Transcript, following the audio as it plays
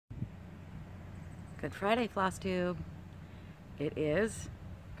Good Friday, Flosstube. It is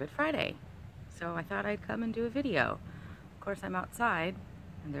Good Friday, so I thought I'd come and do a video. Of course, I'm outside,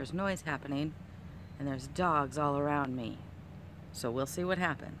 and there's noise happening, and there's dogs all around me. So we'll see what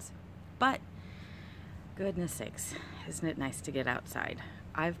happens. But, goodness sakes, isn't it nice to get outside?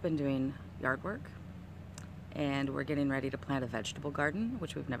 I've been doing yard work, and we're getting ready to plant a vegetable garden,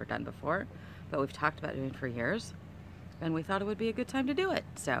 which we've never done before, but we've talked about doing for years, and we thought it would be a good time to do it.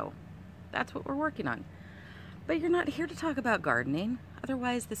 So that's what we're working on. But you're not here to talk about gardening,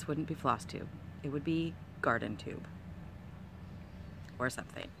 otherwise this wouldn't be Flosstube. It would be Garden Tube or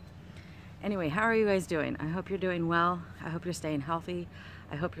something. Anyway, how are you guys doing? I hope you're doing well. I hope you're staying healthy.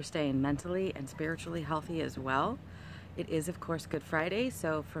 I hope you're staying mentally and spiritually healthy as well. It is, of course, Good Friday,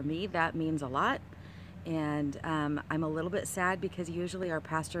 so for me that means a lot. And I'm a little bit sad because usually our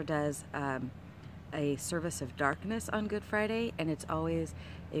pastor does a service of darkness on Good Friday, and it's always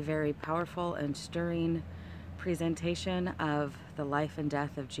a very powerful and stirring presentation of the life and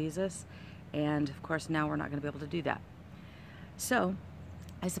death of Jesus. And of course now we're not going to be able to do that. So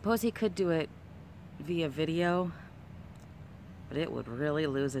I suppose he could do it via video, but it would really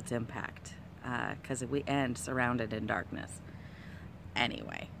lose its impact because we end surrounded in darkness.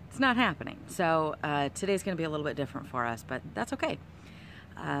 Anyway, it's not happening. So today's going to be a little bit different for us, but that's okay.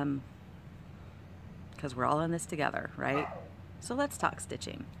 Because we're all in this together, right? So let's talk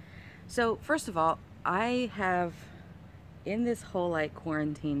stitching. So first of all, I have, in this whole like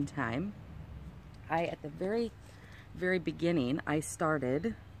quarantine time, at the very beginning, I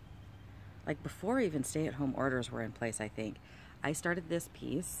started, like before even stay-at-home orders were in place, I think, I started this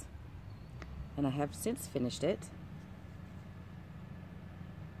piece, and I have since finished it.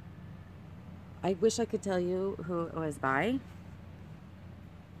 I wish I could tell you who it was by,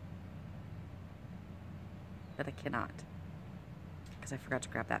 but I cannot, because I forgot to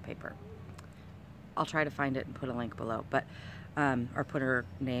grab that paper. I'll try to find it and put a link below, but or put her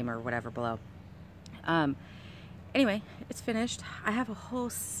name or whatever below. Anyway, it's finished. I have a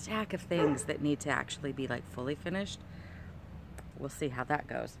whole stack of things that need to actually be like fully finished. We'll see how that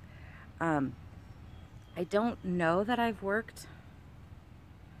goes. I don't know that I've worked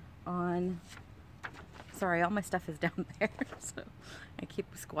on, sorry, all my stuff is down there, so I keep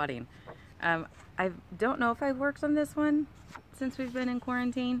squatting. I don't know if I've worked on this one since we've been in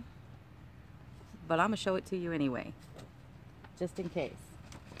quarantine, but I'm gonna show it to you anyway, just in case.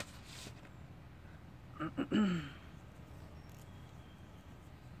 I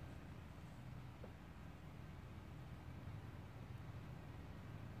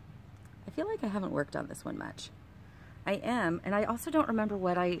feel like I haven't worked on this one much. I am, and I also don't remember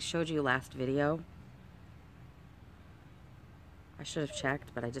what I showed you last video. I should have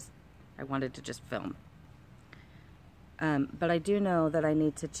checked, but I wanted to just film. But I do know that I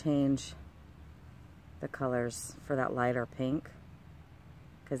need to change the colors for that lighter pink,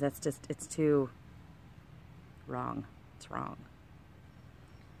 because that's just, it's too wrong. It's wrong.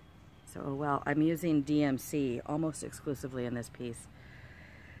 So, well, I'm using DMC almost exclusively in this piece,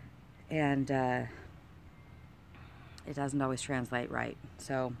 and it doesn't always translate right.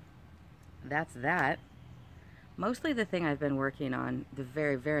 So that's that. Mostly the thing I've been working on, the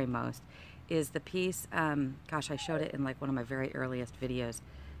very most, is the piece, gosh, I showed it in like one of my very earliest videos,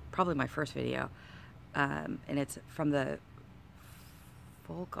 probably my first video, and it's from the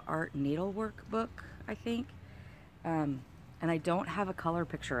Folk Art Needlework book, I think, and I don't have a color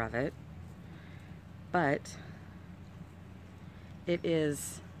picture of it, but it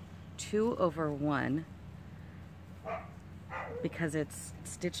is 2/1 because it's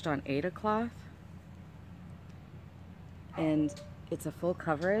stitched on Aida cloth, and it's a full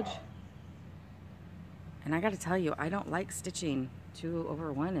coverage. And I gotta tell you, I don't like stitching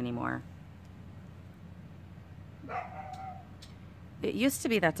 2/1 anymore. It used to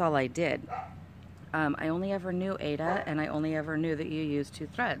be that's all I did. I only ever knew Aida, and I only ever knew that you use 2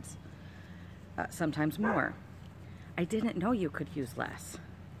 threads, sometimes more. I didn't know you could use less.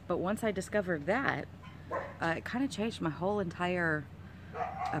 But once I discovered that, it kind of changed my whole entire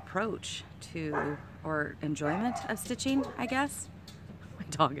approach to, or enjoyment of stitching, I guess. My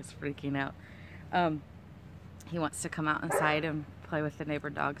dog is freaking out. He wants to come out inside and play with the neighbor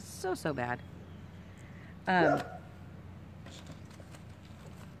dog so bad.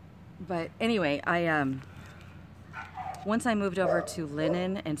 But anyway, once I moved over to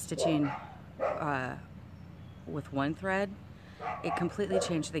linen and stitching with 1 thread, it completely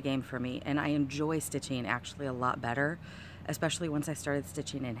changed the game for me, and I enjoy stitching actually a lot better, especially once I started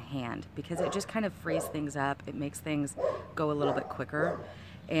stitching in hand, because it just kind of frees things up. It makes things go a little bit quicker,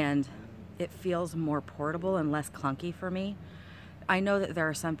 and it feels more portable and less clunky for me. I know that there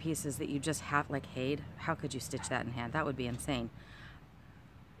are some pieces that you just have, like Haid. How could you stitch that in hand? That would be insane.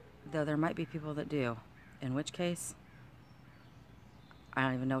 Though there might be people that do, in which case, I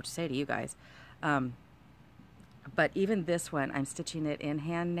don't even know what to say to you guys. But even this one, I'm stitching it in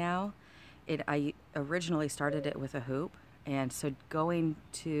hand now. I originally started it with a hoop, and so going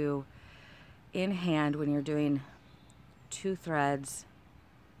to in hand when you're doing 2 threads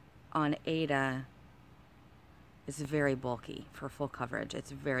on Aida is very bulky for full coverage.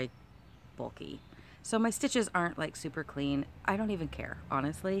 It's very bulky. So my stitches aren't like super clean. I don't even care,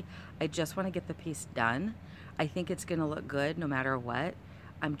 honestly. I just want to get the piece done. I think it's going to look good no matter what.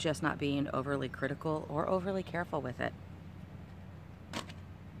 I'm just not being overly critical or overly careful with it.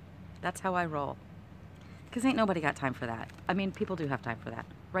 That's how I roll. Because ain't nobody got time for that. I mean, people do have time for that.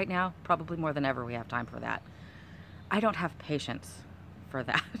 Right now, probably more than ever, we have time for that. I don't have patience for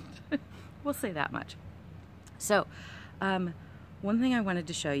that. We'll say that much. So, one thing I wanted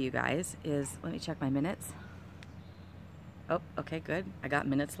to show you guys is, let me check my minutes. Oh, okay, good. I got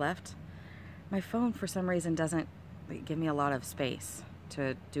minutes left. My phone, for some reason, doesn't give me a lot of space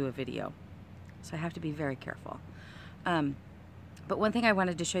to do a video. So I have to be very careful. But one thing I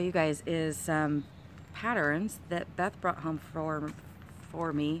wanted to show you guys is some patterns that Beth brought home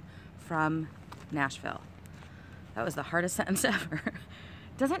for me from Nashville. That was the hardest sentence ever.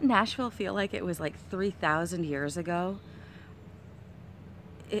 Doesn't Nashville feel like it was like 3,000 years ago?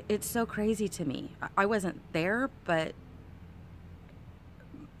 It's so crazy to me. I wasn't there, but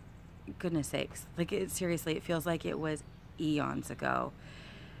goodness sakes. Like, seriously, it feels like it was eons ago.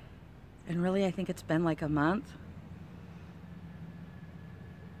 And really, I think it's been like a month.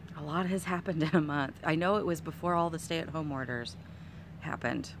 A lot has happened in a month. I know it was before all the stay-at-home orders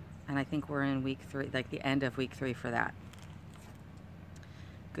happened. And I think we're in week 3, like the end of week 3 for that.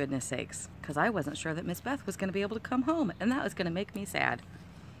 Goodness sakes. Because I wasn't sure that Miss Beth was going to be able to come home. And that was going to make me sad.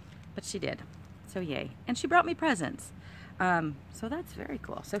 But she did. So yay. And she brought me presents. So that's very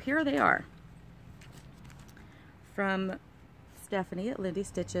cool. So here they are. From Stephanie at Lindy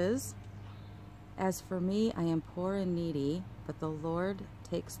Stitches. As for me, I am poor and needy, but the Lord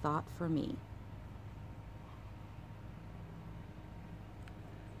takes thought for me.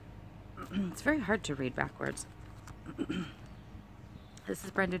 It's very hard to read backwards. This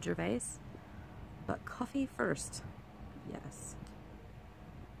is Brenda Gervais, but coffee first. Yes.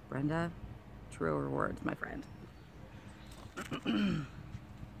 Brenda, truer words, my friend.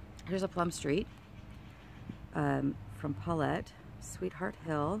 Here's a Plum Street from Paulette, Sweetheart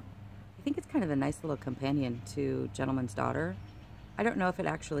Hill. I think it's kind of a nice little companion to Gentleman's Daughter. I don't know if it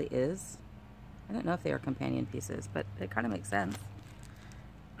actually is. I don't know if they are companion pieces, but it kind of makes sense.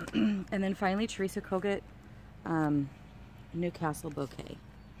 And then finally, Teresa Kogut, Newcastle Bouquet.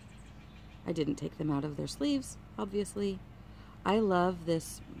 I didn't take them out of their sleeves, obviously. I love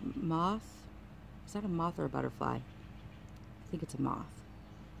this moth. Is that a moth or a butterfly? I think it's a moth.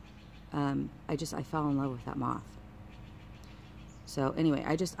 I fell in love with that moth. So anyway,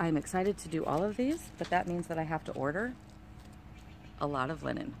 I'm excited to do all of these, but that means that I have to order a lot of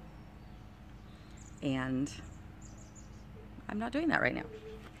linen. And I'm not doing that right now.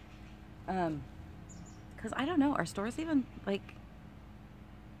 Because I don't know, are stores even like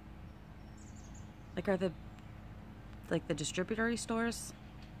are the distributory stores?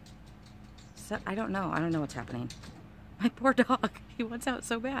 So, I don't know what's happening. My poor dog, he wants out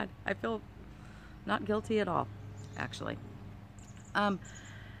so bad. I feel not guilty at all, actually.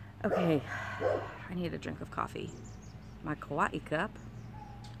 Okay, I need a drink of coffee. My Kauai cup.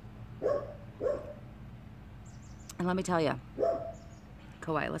 And let me tell you,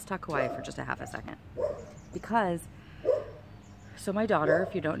 Kauai, let's talk Kauai for just a half a second. Because, so my daughter,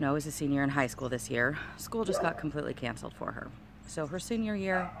 if you don't know, is a senior in high school this year. School just got completely canceled for her. So her senior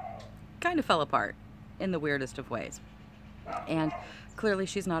year kind of fell apart in the weirdest of ways. And clearly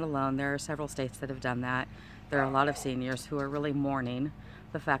she's not alone. There are several states that have done that. There are a lot of seniors who are really mourning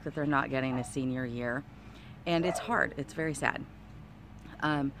the fact that they're not getting a senior year. And it's hard. It's very sad.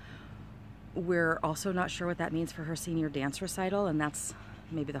 We're also not sure what that means for her senior dance recital, and that's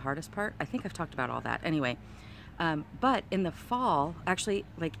maybe the hardest part. I think I've talked about all that. Anyway, but in the fall, actually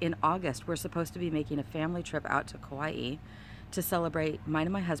like in August, we're supposed to be making a family trip out to Kauai to celebrate mine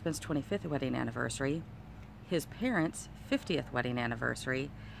and my husband's 25th wedding anniversary, his parents' 50th wedding anniversary,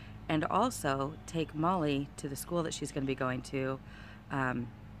 and also take Molly to the school that she's going to be going to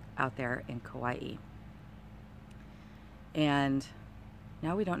out there in Kauai. And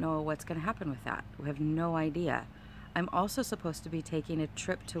now we don't know what's going to happen with that. We have no idea. I'm also supposed to be taking a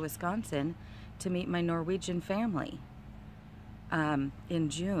trip to Wisconsin to meet my Norwegian family. in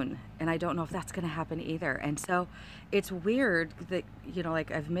June, and I don't know if that's going to happen either. And so it's weird that, you know,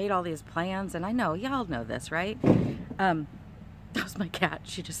 like I've made all these plans, and I know y'all know this, right? That was my cat.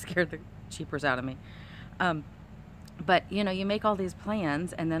 She just scared the cheapers out of me. But you know, you make all these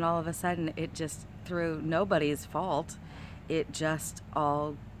plans, and then all of a sudden it just, through nobody's fault, it just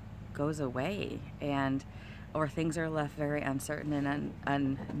all goes away, and or things are left very uncertain and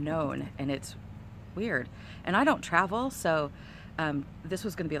unknown, and it's weird. And I don't travel, so this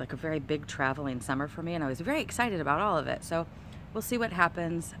was going to be like a very big traveling summer for me, and I was very excited about all of it. So we'll see what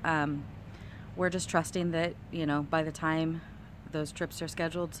happens. We're just trusting that, you know, by the time those trips are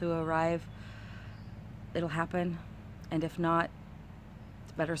scheduled to arrive, it'll happen. And if not,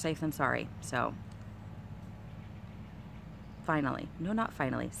 it's better safe than sorry. So finally, no, not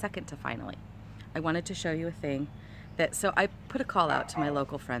finally, second to finally, I wanted to show you a thing that, so I put a call out to my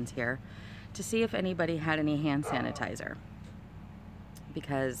local friends here to see if anybody had any hand sanitizer,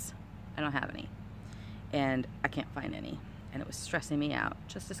 because I don't have any, and I can't find any, and it was stressing me out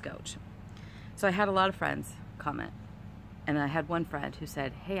just a scotch. So I had a lot of friends comment, and I had one friend who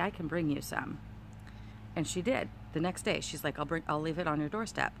said, hey, I can bring you some. And she did. The next day, she's like, I'll leave it on your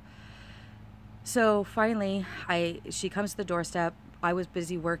doorstep. So finally, she comes to the doorstep. I was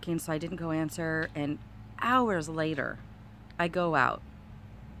busy working, so I didn't go answer, and hours later, I go out,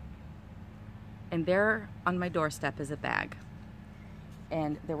 and there on my doorstep is a bag.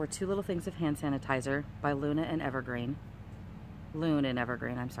 And there were 2 little things of hand sanitizer by Loon and Evergreen,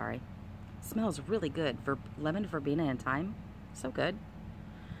 I'm sorry. Smells really good. Lemon, verbena, and thyme. So good.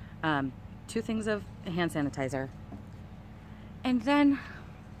 2 things of hand sanitizer. And then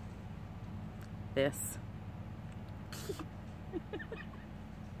this.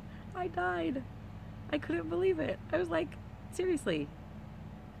 I died. I couldn't believe it. I was like, seriously.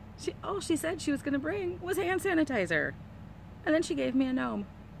 All she said she was going to bring was hand sanitizer. And then she gave me a gnome.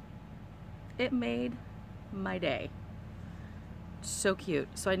 It made my day. So cute.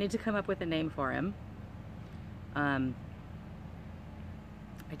 So I need to come up with a name for him. I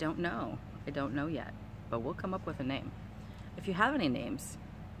don't know. I don't know yet, but we'll come up with a name. If you have any names,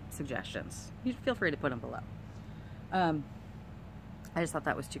 suggestions, you feel free to put them below. I just thought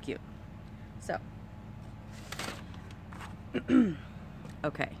that was too cute. So,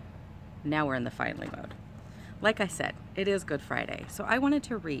 okay, now we're in the finally mode. Like I said, it is Good Friday, so I wanted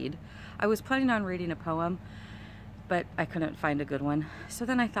to read. I was planning on reading a poem, but I couldn't find a good one. So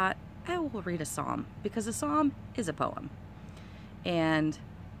then I thought, I will read a psalm, because a psalm is a poem. And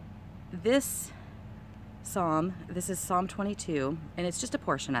this psalm, this is Psalm 22, and it's just a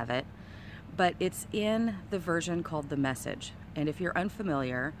portion of it, but it's in the version called The Message. And if you're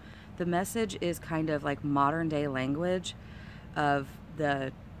unfamiliar, The Message is kind of like modern day language of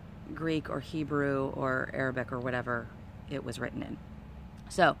the Greek or Hebrew or Arabic or whatever it was written in.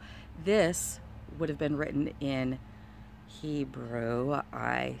 So this would have been written in Hebrew,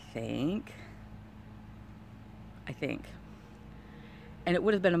 I think. And it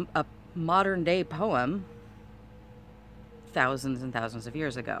would have been a modern day poem thousands and thousands of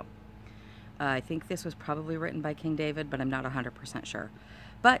years ago. I think this was probably written by King David, but I'm not 100% sure.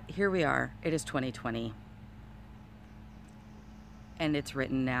 But here we are. It is 2020. And it's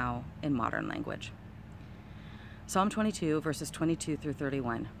written now in modern language. Psalm 22, verses 22 through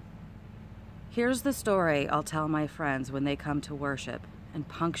 31. Here's the story I'll tell my friends when they come to worship, and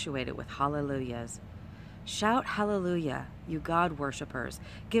punctuate it with hallelujahs. Shout hallelujah, you God worshippers.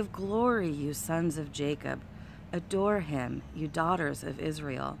 Give glory, you sons of Jacob. Adore him, you daughters of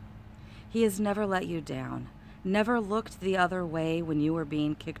Israel. He has never let you down, never looked the other way when you were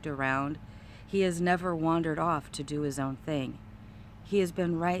being kicked around. He has never wandered off to do his own thing. He has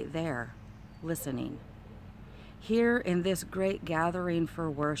been right there, listening. Here in this great gathering for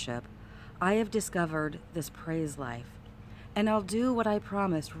worship, I have discovered this praise life. And I'll do what I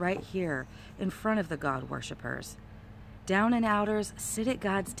promised right here in front of the God worshippers. Down and outers sit at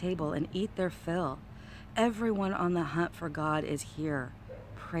God's table and eat their fill. Everyone on the hunt for God is here,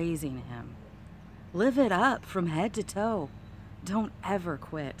 praising him. Live it up from head to toe. Don't ever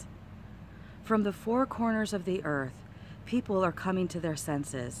quit. From the 4 corners of the earth, people are coming to their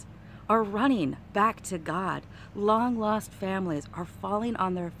senses, are running back to God. Long-lost families are falling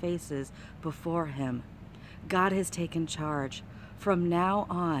on their faces before him. God has taken charge. From now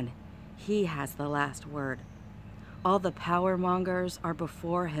on, he has the last word. All the power mongers are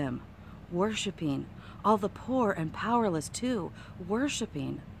before him, worshiping. All the poor and powerless too,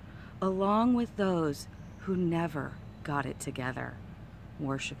 worshiping, along with those who never got it together,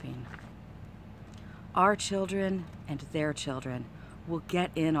 worshiping. Our children and their children will get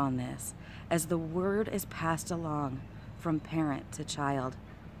in on this as the word is passed along from parent to child.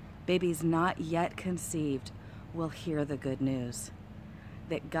 Babies not yet conceived will hear the good news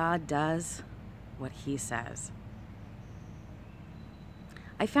that God does what He says.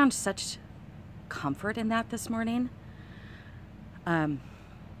 I found such comfort in that this morning.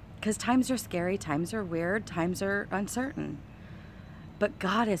 Because times are scary, times are weird, times are uncertain. But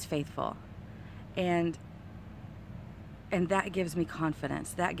God is faithful. And that gives me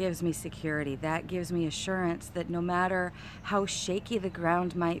confidence. That gives me security. That gives me assurance that no matter how shaky the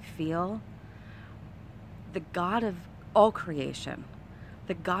ground might feel, the God of all creation,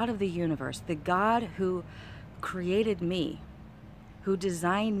 the God of the universe, the God who created me, who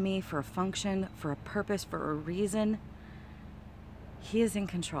designed me for a function, for a purpose, for a reason, He is in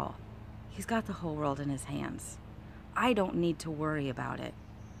control. He's got the whole world in His hands. I don't need to worry about it.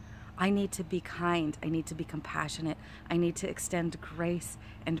 I need to be kind. I need to be compassionate. I need to extend grace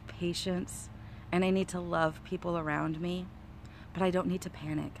and patience. And I need to love people around me. But I don't need to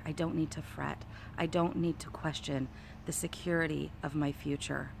panic. I don't need to fret. I don't need to question the security of my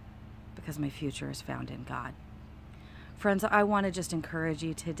future, because my future is found in God. Friends, I want to just encourage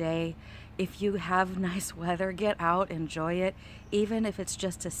you today, if you have nice weather, get out, enjoy it, even if it's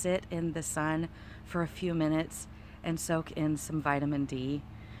just to sit in the sun for a few minutes and soak in some vitamin D.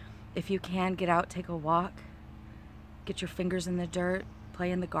 If you can, get out, take a walk, get your fingers in the dirt, play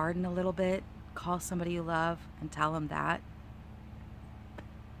in the garden a little bit, call somebody you love and tell them that.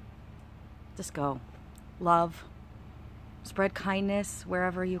 Just go. Love. Spread kindness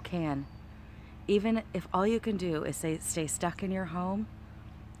wherever you can. Even if all you can do is stay stuck in your home,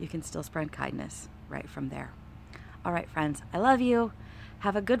 you can still spread kindness right from there. All right, friends, I love you.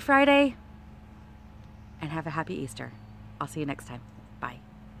 Have a good Friday and have a happy Easter. I'll see you next time.